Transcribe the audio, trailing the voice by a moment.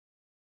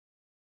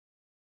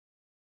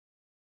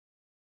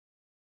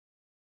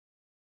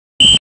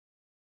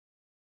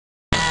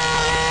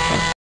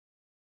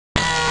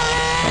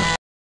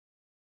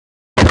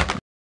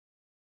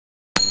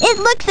It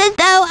looks as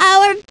though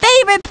our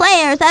favorite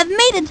players have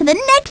made it to the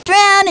next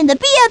round in the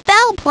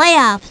BFL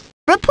playoffs.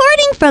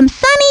 Reporting from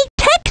sunny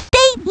Tech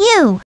State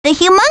U, the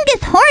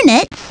humongous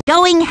Hornets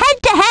going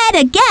head-to-head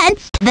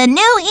against the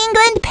New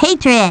England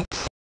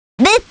Patriots.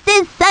 This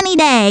is Sunny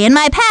Day, and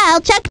my pal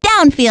Chuck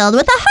Downfield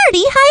with a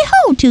hearty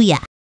hi-ho to ya.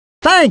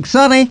 Thanks,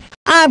 Sonny.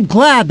 I'm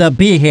glad to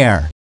be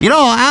here. You know,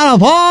 out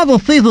of all the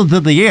seasons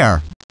in the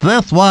year,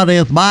 this one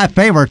is my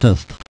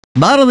favoritist.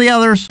 None of the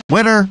others,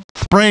 winter,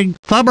 spring,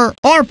 summer,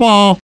 or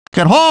fall,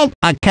 can hold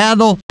a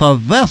candle to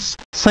this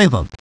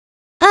season.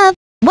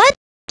 What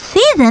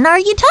season are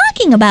you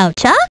talking about,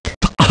 Chuck?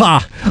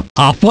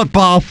 A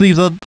football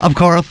season, of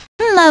course.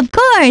 Of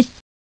course.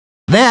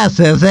 This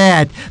is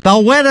it. The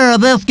winner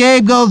of this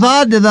game goes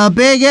on to the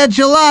big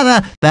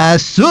enchilada, the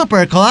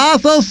Super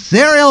Colossal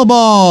Cereal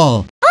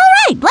Bowl. All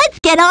right, let's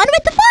get on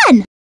with the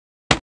fun.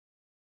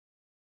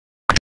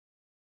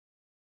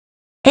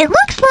 It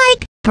looks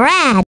like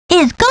Brad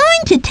is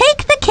going to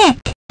take the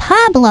kick.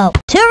 Pablo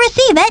to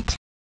receive it.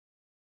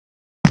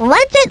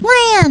 Lets it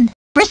land.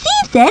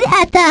 Receives it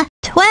at the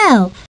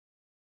 12.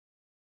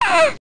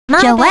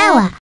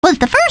 Joella was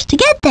the first to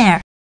get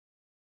there.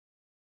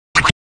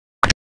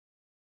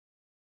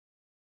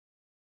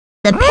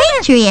 The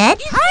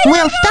Patriots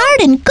will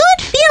start in good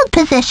field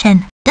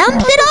position.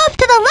 Dumps it off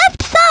to the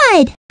left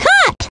side.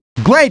 Caught.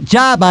 Great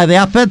job by the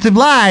offensive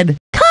line.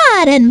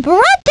 Caught and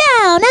brought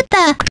down at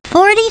the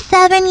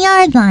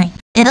 47-yard line.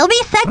 It'll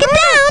be second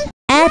down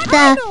at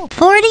the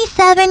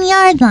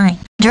 47-yard line.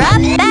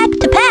 Drops back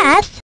to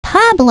pass.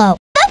 Pablo.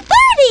 The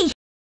 30.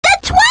 The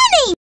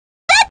 20.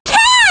 The 10.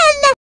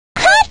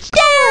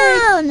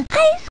 Touchdown.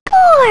 I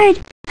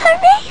scored.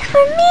 Hooray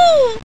for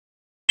me.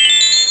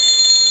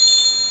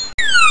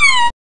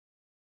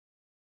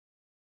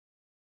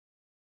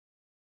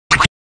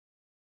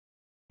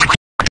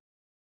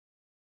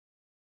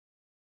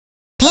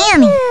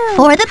 Danny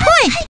for the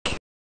point.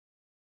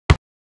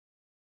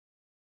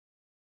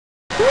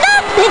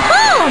 Knocks it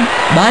home.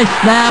 Nice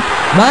snap,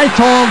 nice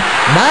hold,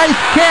 nice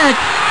kick.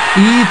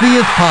 Easy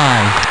as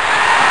pie.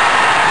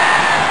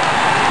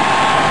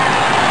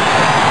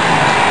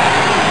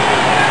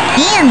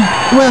 Danny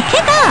will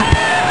kick off.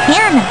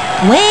 Hannah,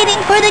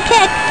 waiting for the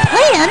kick,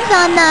 lands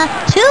on the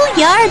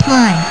 2-yard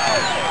line.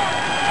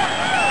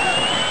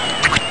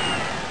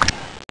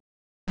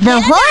 The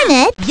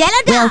Hornets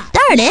will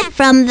start it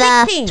from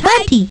the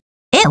 20.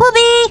 It will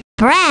be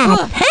Brad.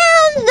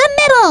 Pounds the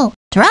middle.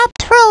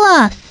 Dropped for a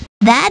loss.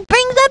 That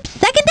brings up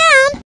second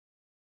down.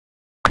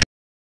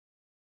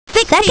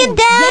 Second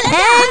down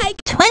and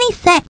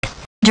 26.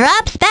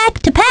 Drops back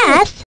to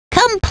pass.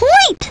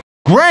 Complete.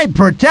 Great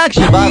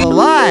protection by the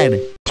line.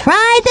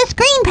 Tries a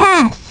screen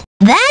pass.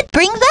 That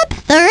brings up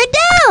third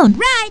down.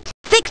 Right.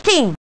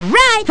 16.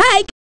 Right.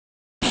 Hike.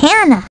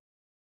 Hannah.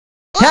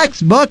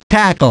 Textbook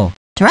tackle.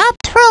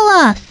 Dropped for a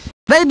loss.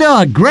 They do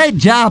a great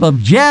job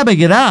of jamming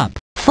it up.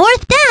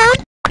 Fourth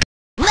down.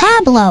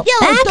 Pablo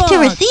back to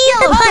receive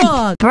the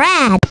punt.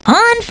 Brad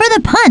on for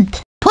the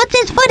punt. Puts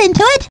his foot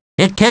into it.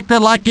 It kicked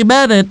it like he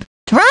meant it.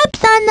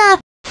 Drops on the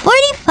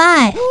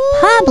 45.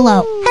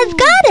 Pablo has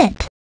got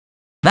it.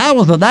 That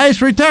was a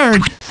nice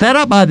return, set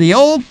up by the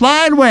old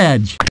flying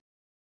wedge.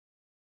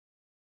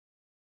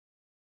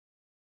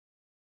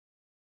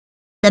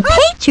 The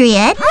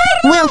Patriots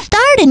will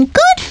start in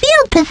good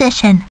field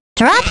position.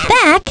 Drops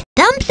back,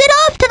 dumps it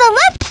off to the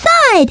left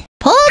side.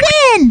 Pulled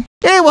in.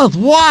 It was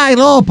wide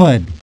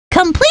open.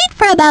 Complete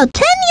for about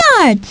 10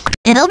 yards.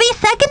 It'll be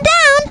second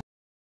down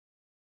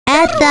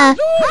at the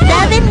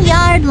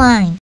 7-yard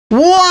line.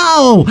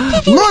 Whoa!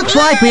 Looks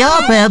like the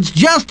offense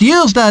just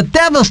used a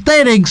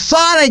devastating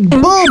sonic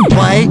boom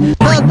play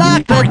to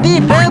knock the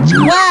defense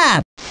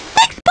flat.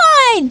 6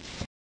 points!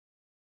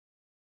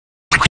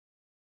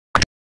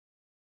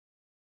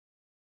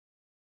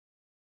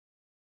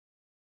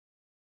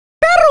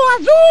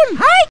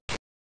 Hike!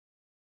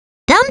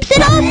 Dumps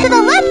it off to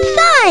the left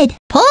side.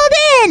 Pulled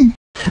in.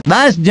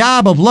 Nice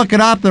job of looking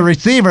off the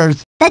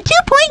receivers. The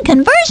 2-point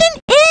conversion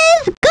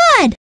is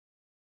good.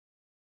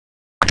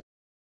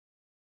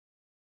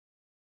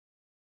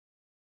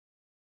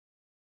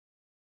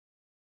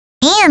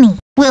 Annie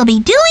will be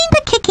doing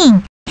the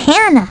kicking.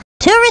 Hannah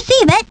to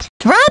receive it.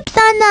 Drops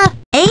on the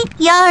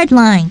 8-yard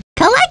line.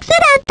 Collects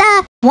it at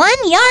the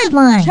 1-yard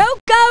line.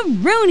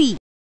 Choke-a-rooney.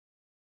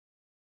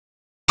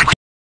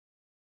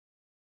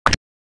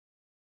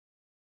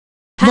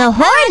 The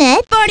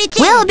Hornets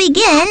will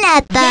begin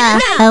at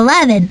the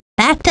 11.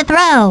 Back to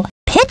throw.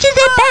 Pitches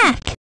it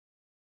back.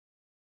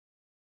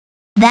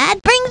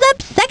 That brings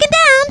up second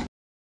down.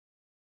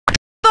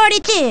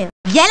 42.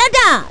 Yellow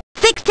dot.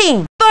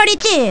 16.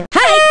 42.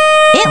 Hike.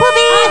 It will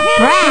be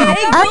Brad.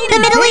 Up the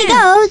middle he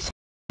goes.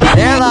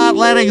 They're not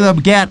letting them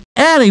get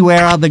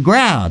anywhere on the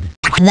ground.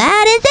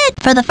 That is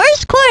it for the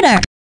first quarter.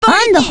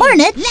 On the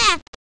Hornets.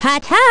 Left.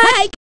 Hot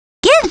hike.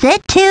 Gives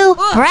it to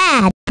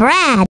Brad.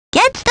 Brad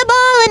gets the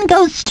ball and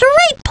goes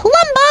straight plumb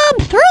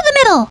bob through the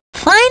middle.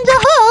 Finds a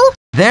hole.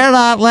 They're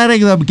not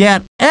letting them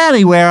get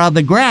anywhere on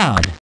the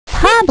ground.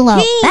 Pablo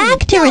back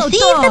to receive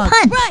the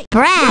punt.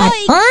 Brad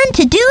on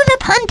to do the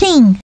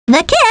punting.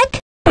 The kick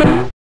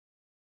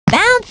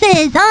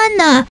bounces on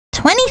the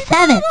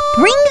 27th,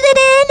 brings it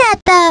in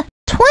at the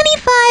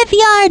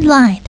 25-yard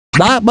line.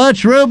 Not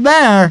much room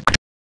there.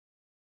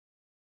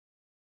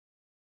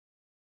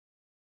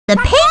 The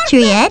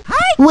Patriots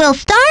will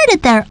start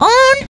at their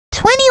own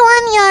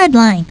 21-yard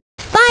line.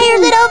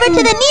 Fires it over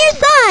to the near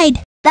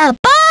side. The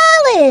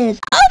ball is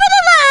over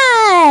the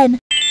line.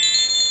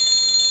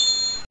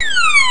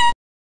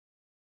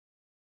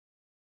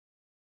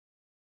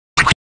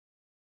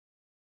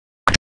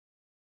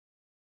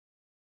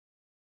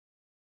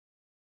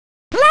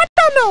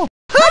 Plátano!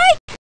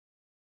 Hike!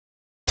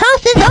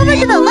 Tosses over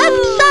to the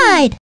left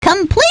side.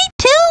 Complete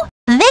to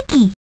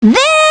Vicky. They're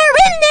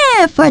in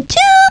there for 2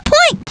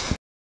 points.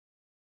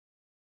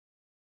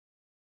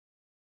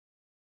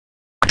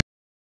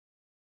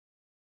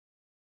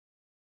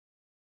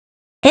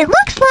 It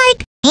looks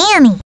like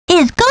Annie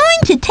is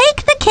going to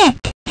take the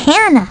kick.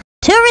 Hannah,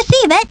 to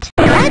receive it,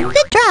 lets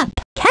it drop,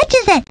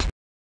 catches it.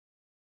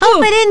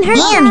 Oh, it in her.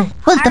 Annie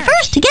was the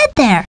first to get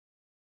there.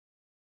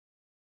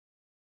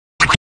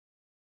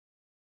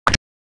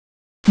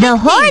 The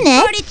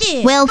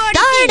Hornets will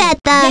start at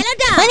the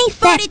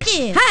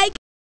 26th. Hike.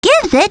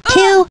 Gives it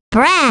to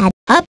Brad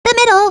up the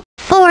middle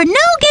for no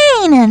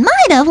gain and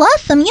might have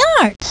lost some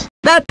yards.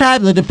 That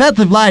time the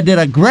defensive line did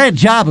a great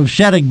job of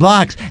shedding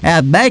blocks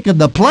and making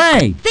the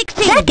play.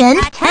 16. Second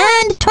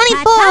and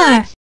 24.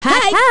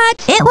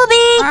 Hike. It will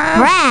be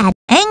Brad.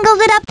 Angles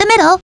it up the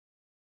middle.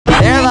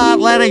 They're not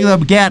letting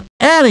them get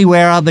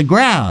anywhere on the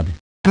ground.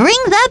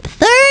 Brings up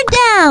third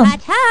down.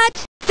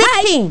 Hot.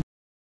 16.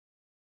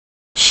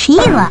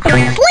 Sheila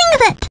flings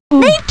it.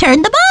 They've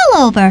turned the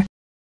ball over.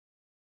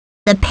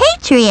 The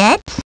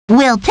Patriots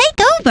will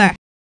take over.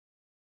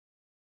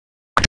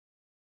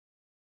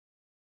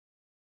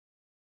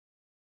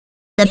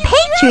 The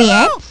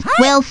Patriots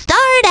will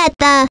start at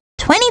the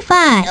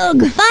 25.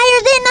 Fires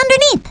in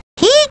underneath.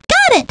 He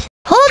got it.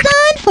 Holds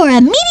on for a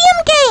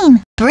medium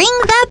gain.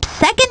 Brings up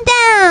second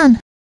down.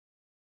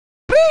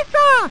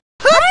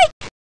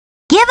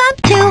 Give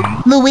up to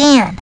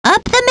Luann.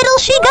 Up the middle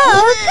she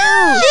goes.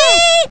 She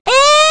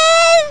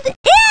is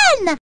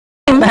in.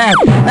 Man,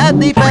 that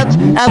defense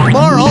has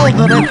more holes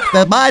in it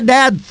than my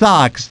dad's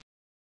socks.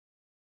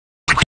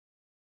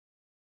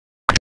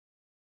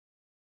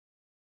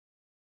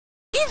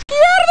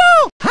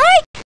 Izquierdo!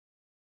 Hike!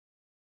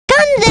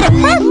 Guns it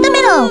across the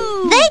middle.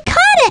 They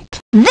caught it.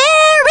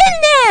 They're in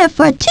there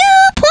for 2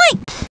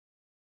 points.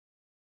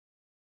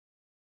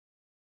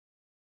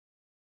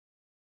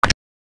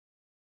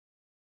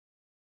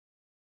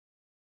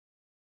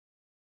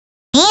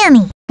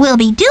 Annie will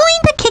be doing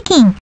the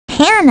kicking.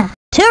 Hannah,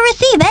 to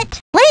receive it,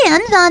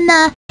 lands on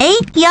the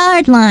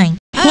 8-yard line.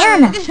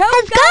 Hannah has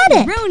got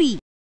it. Rooney.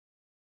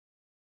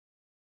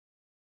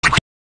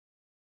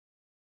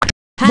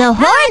 The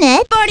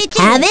Hornets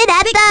 42. have it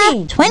at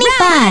the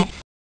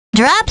 25.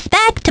 Drops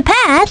back to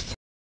pass.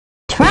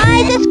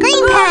 Tries a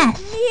screen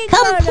pass.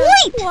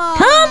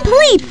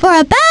 Complete for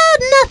about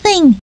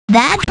nothing.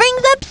 That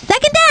brings up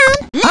second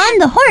down on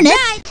the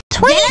Hornets'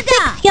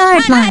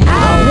 26-yard line.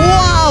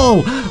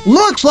 Whoa!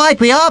 Looks like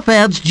the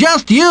offense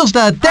just used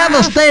a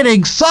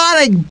devastating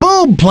sonic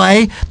boom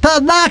play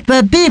to knock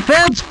the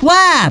defense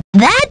flat.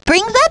 That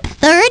brings up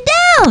third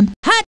down.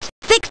 Hot.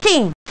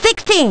 16.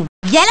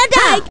 Yellow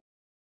dog.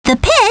 The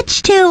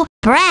pitch to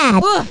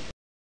Brad.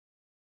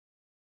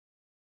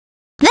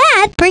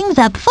 That brings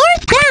up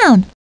fourth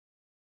down.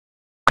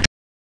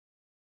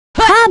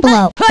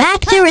 Pablo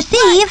back to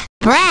receive.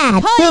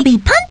 Brad will be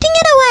punting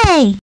it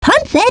away.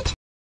 Punts it.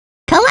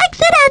 Collects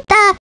it at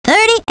the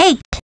 38.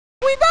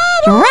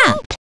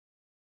 Dropped.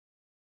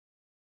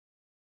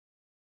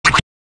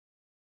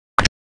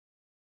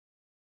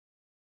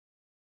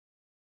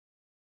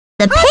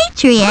 The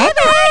Patriots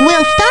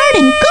will start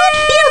in good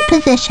field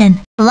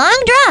position.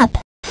 Long drop.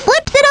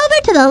 Flips it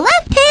over to the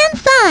left-hand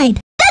side.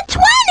 The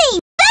 20!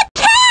 The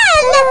 10!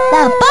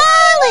 The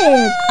ball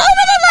is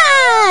over the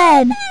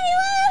line!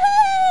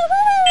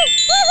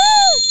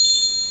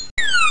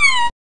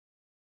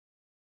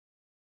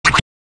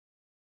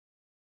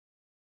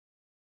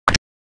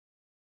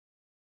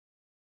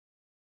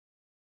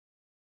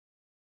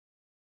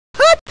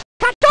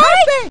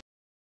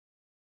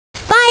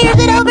 Fires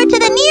it over to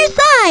the near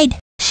side.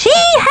 She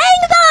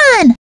hangs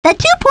on. The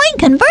 2-point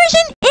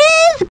conversion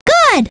is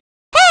good.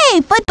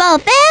 Hey, football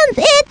fans,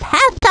 it's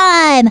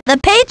halftime. The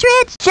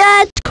Patriots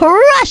just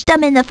crushed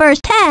them in the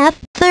first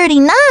half,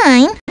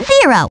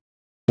 39-0.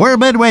 We're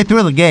midway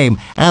through the game,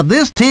 and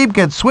this team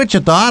can switch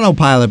it to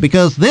autopilot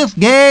because this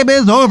game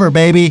is over,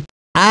 baby.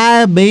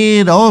 I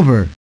mean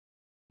over.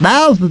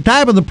 Now's the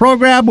time of the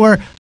program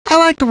where I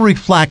like to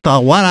reflect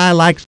on what I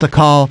like to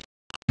call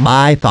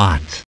my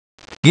thoughts.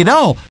 You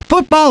know,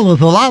 football is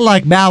a lot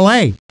like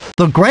ballet.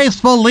 The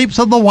graceful leaps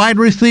of the wide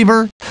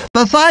receiver,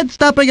 the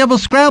sidestepping of a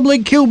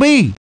scrambling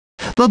QB,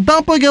 the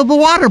dumping of the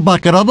water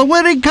bucket on the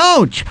winning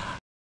coach.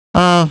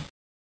 Well,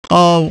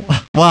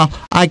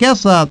 I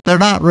guess they're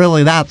not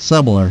really that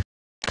similar.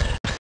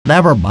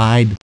 Never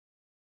mind.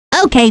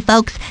 Okay,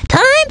 folks,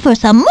 time for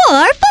some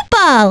more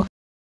football.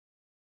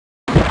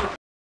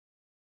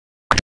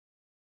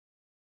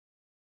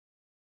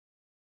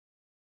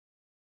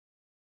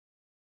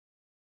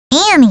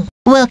 Annie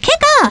will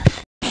kick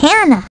off.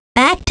 Hannah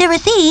back to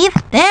receive.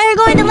 They're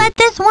going to let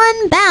this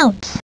one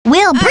bounce.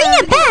 We'll bring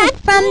it back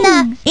from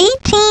the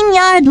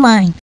 18-yard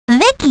line.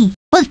 Vicky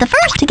was the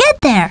first to get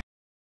there.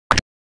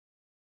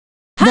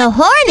 The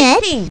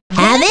Hornets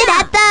have it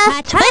at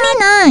the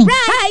 29.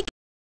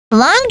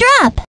 Long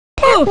drop.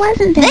 That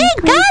wasn't they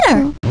got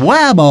her.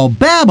 Whammo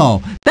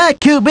bammo!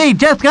 That QB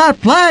just got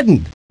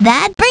flattened!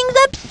 That brings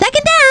up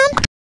second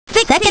down.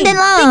 Second and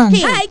long.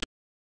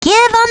 Give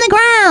on the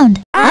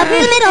ground. Up the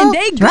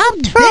middle.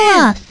 Dropped for a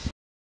loss.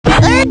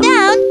 Third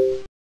down.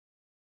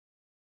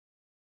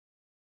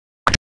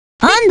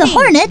 On the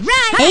Hornets'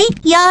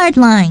 8-yard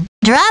line.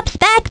 Drops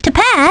back to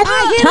pass.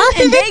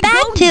 Tosses it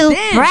back to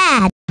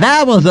Brad.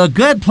 That was a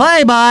good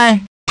play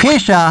by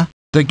Kisha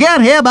to get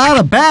him out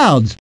of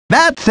bounds.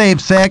 That saved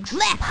 6.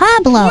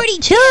 Pablo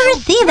to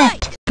receive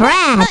it.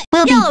 Brad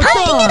will be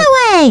punting it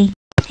away.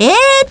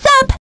 It's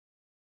up.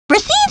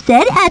 Receives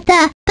it at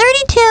the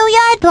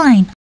 32-yard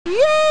line.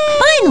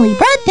 Finally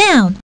brought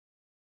down.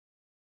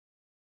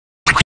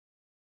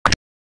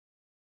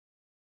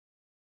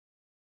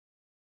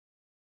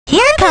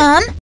 Here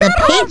come the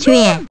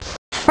Patriots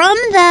from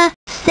the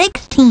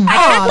 16.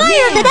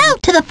 Fires it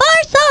out to the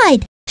far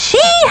side.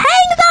 She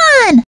hangs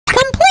on.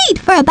 Complete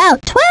for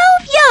about 12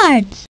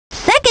 yards.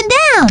 Second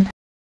down.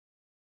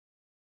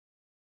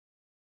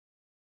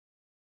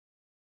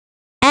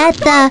 At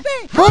the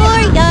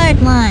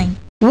 4-yard line.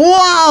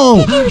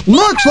 Whoa!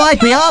 Looks like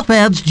the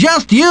offense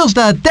just used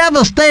a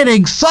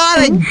devastating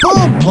sonic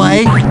boom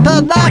play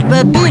to knock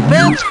the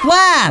defense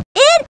flat.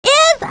 It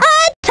is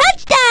a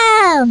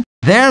touchdown.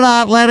 They're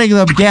not letting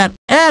them get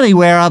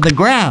anywhere on the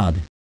ground.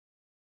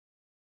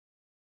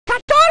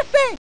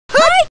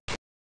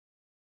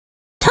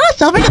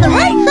 Toss over to the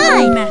right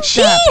side.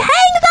 She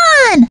hangs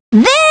on.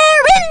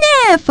 They're in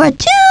there for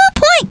 2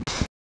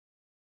 points.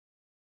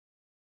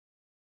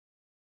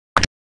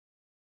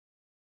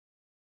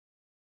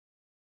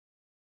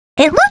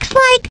 It looks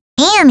like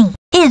Annie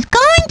is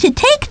going to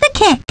take the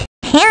kick.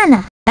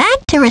 Hannah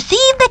back to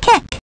receive the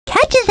kick.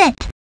 Catches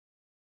it.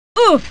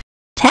 Oof.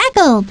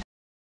 Tackled.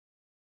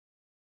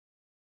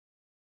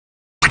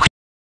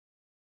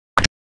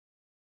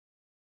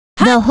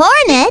 The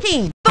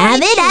Hornets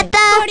have it at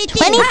the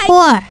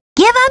 24.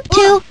 Give up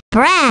to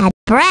Brad.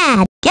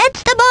 Brad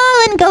gets the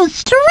ball and goes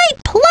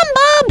straight plumb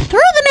bob through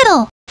the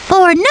middle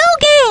for no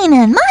gain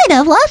and might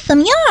have lost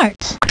some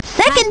yards.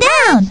 Second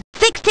down.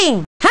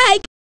 16.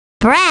 Hike.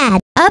 Brad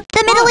up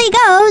the middle he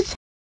goes.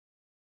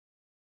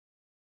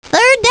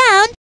 Third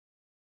down.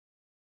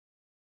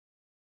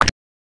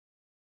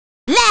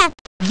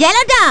 Left.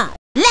 Yellow dog.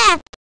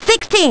 Left.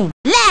 16.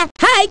 Left.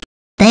 Hike.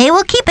 They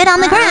will keep it on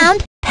the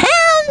ground.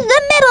 Pounds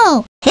the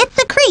middle. Hits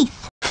a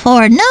crease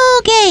for no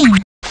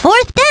gain.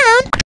 Fourth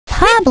down.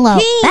 Pablo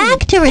back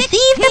to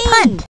receive the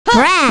punt.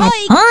 Brad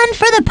on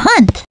for the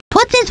punt.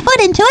 Puts his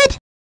foot into it.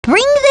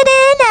 Brings it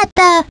in at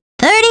the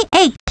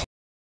 38.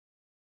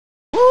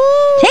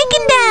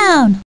 Taken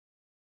down.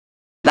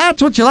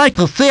 That's what you like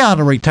to see on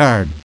a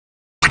return.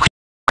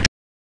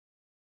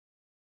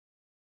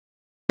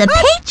 The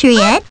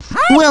Patriots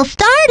will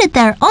start at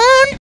their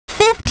own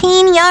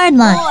 15-yard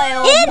line.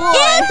 It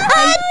is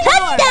a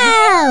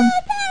touchdown!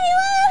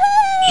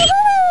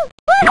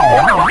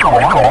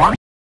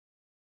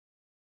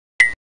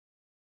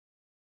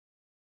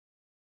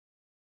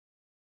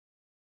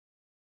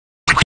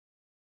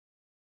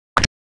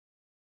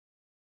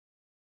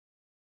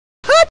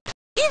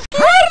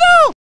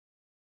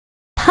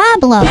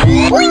 Pablo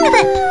swings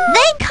it.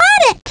 They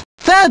caught it.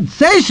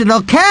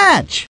 Sensational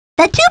catch!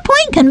 The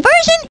 2-point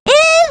conversion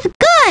is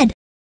good.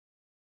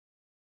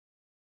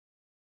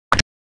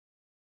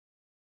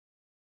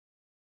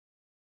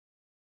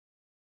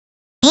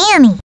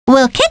 Annie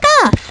will kick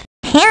off.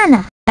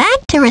 Hannah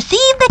back to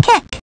receive the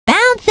kick.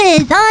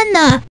 Bounces on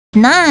the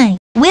 9.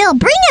 We'll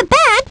bring it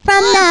back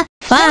from the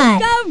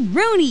 5.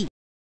 Rooney.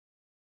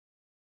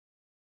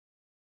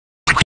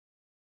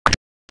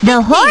 The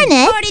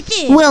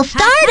Hornets will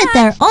start at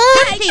their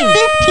own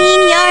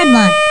 15-yard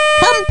line.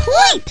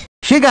 Complete.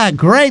 She got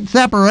great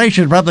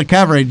separation from the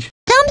coverage.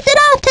 Dumps it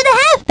off to the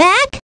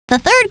halfback. The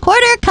third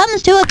quarter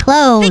comes to a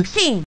close.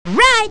 16.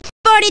 Right.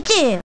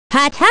 42.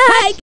 Hot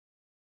hike.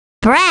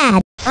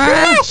 Brad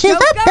smashes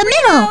up the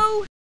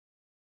middle.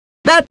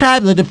 That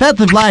time the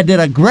defensive line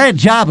did a great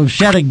job of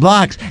shedding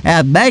blocks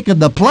and making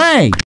the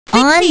play.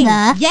 On the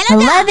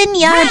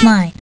 11-yard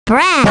line.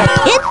 Brad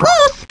is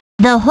loose.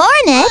 The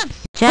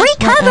Hornets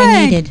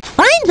recovered.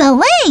 Finds a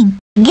lane.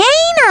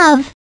 Gain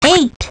of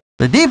 8.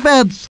 The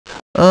defense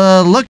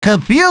looked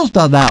confused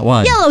on that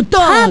one. Yellow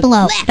dog.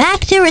 Pablo back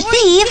to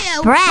receive.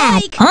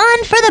 Brad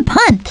on for the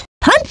punt.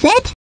 Punts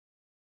it.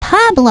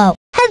 Pablo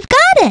has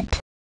got it.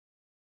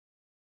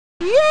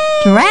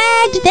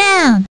 Dragged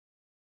down.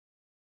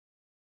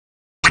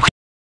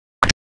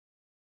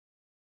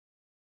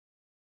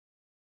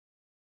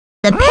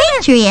 The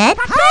Patriots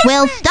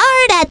will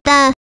start at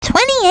the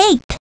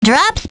 28.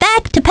 Drops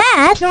back to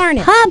pass.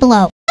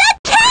 Pablo. The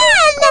 10!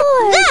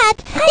 That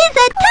is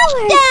a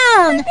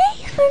touchdown!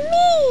 For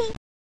me.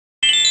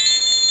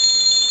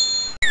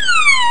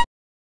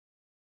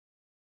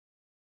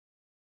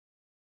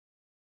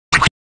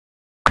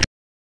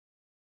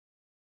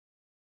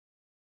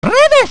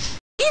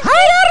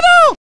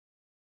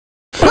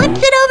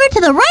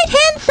 the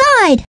right-hand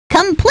side.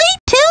 Complete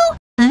to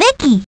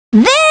Vicky.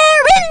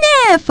 They're in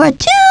there for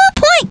 2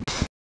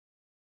 points.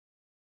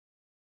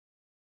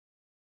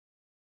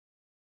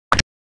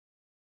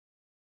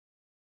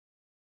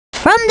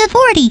 From the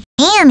 40,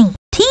 Annie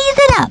tees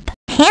it up.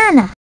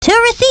 Hannah, to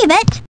receive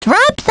it,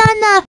 drops on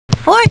the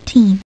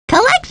 14.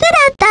 Collects it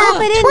at the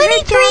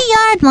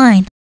 23-yard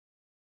line.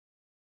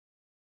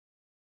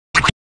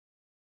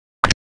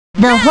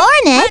 The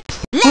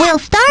Hornets will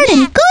start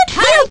in good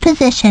field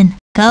position.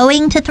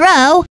 Going to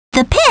throw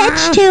the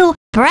pitch to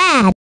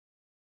Brad.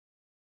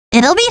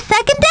 It'll be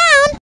second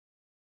down.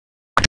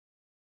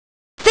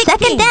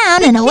 Second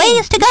down and a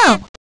ways to go.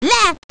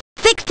 Left.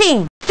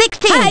 16.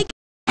 Hike.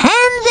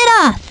 Hands it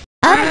off.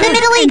 Up the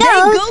middle he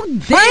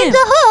goes. Finds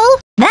a hole.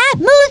 That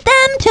moves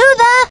them to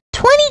the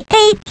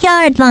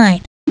 28-yard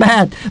line.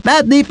 Man,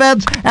 that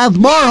defense has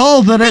more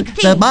holes in it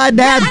than my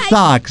dad's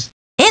socks.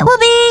 It will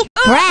be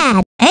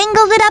Brad.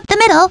 Angles it up the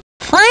middle.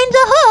 Finds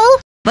a hole.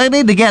 They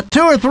need to get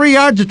 2 or 3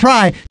 yards to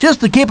try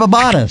just to keep them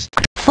honest.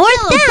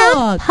 Fourth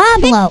down.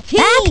 Pablo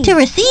back to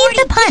receive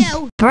the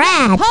punt.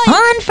 Brad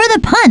on for the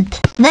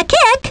punt. The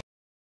kick.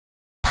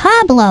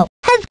 Pablo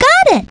has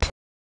got it.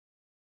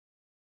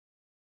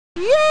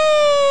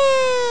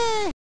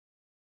 Yeah!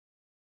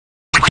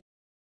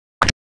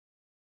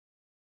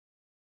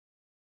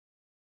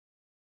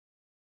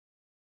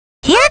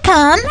 Here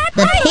come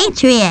the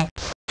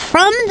Patriots.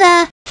 From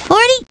the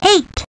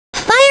 48.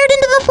 Fired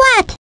into the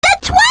flat. The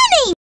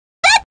 20.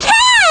 The 10.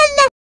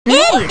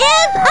 It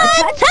is a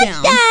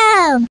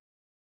touchdown.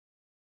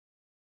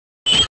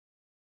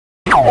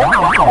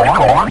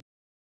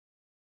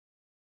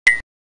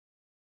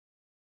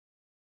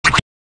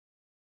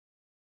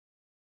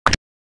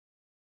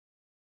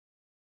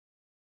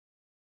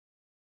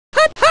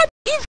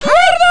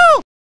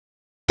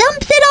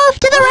 Dumps it off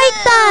to the right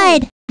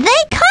side.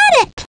 They caught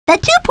it. The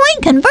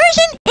 2-point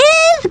conversion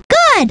is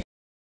good.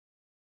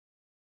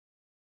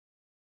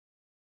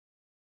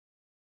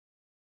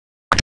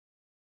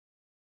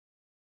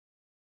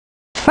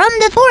 From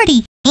the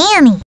 40,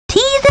 Annie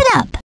tees it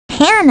up.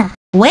 Hannah,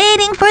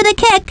 waiting for the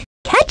kick,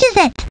 catches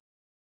it.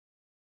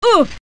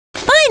 Oof.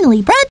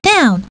 Finally brought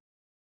down.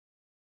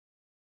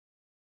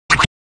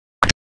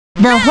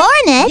 The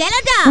Hornets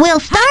will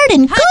start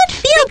in good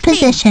field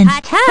position.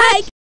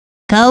 Hike.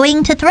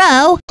 Going to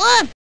throw.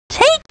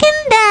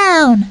 Taken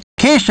down.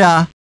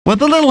 Keisha,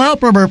 with a little help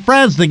from her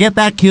friends to get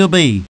that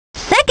QB.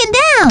 Second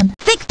down.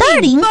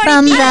 Starting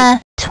from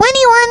the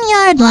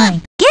 21-yard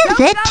line. Gives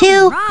it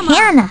to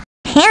Hannah.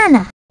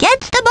 Hannah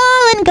gets the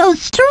ball and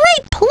goes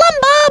straight plumb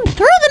bob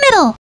through the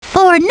middle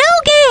for no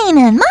gain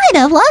and might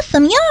have lost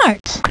some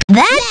yards.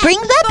 That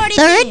brings up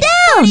third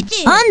down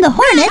on the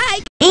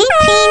Hornets'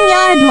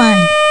 18-yard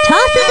line.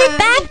 Tosses it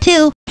back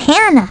to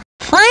Hannah.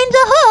 Finds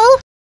a hole.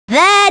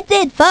 That's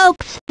it,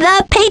 folks.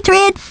 The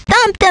Patriots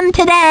stumped them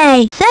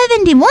today.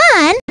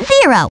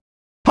 71-0.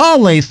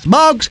 Holy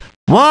smokes,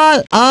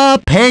 what a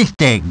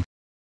pasting.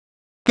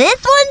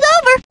 This one's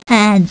over,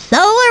 and so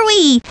are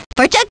we.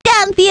 For Chuck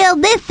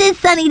Downfield, this is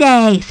Sunny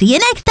Day. See you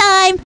next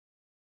time.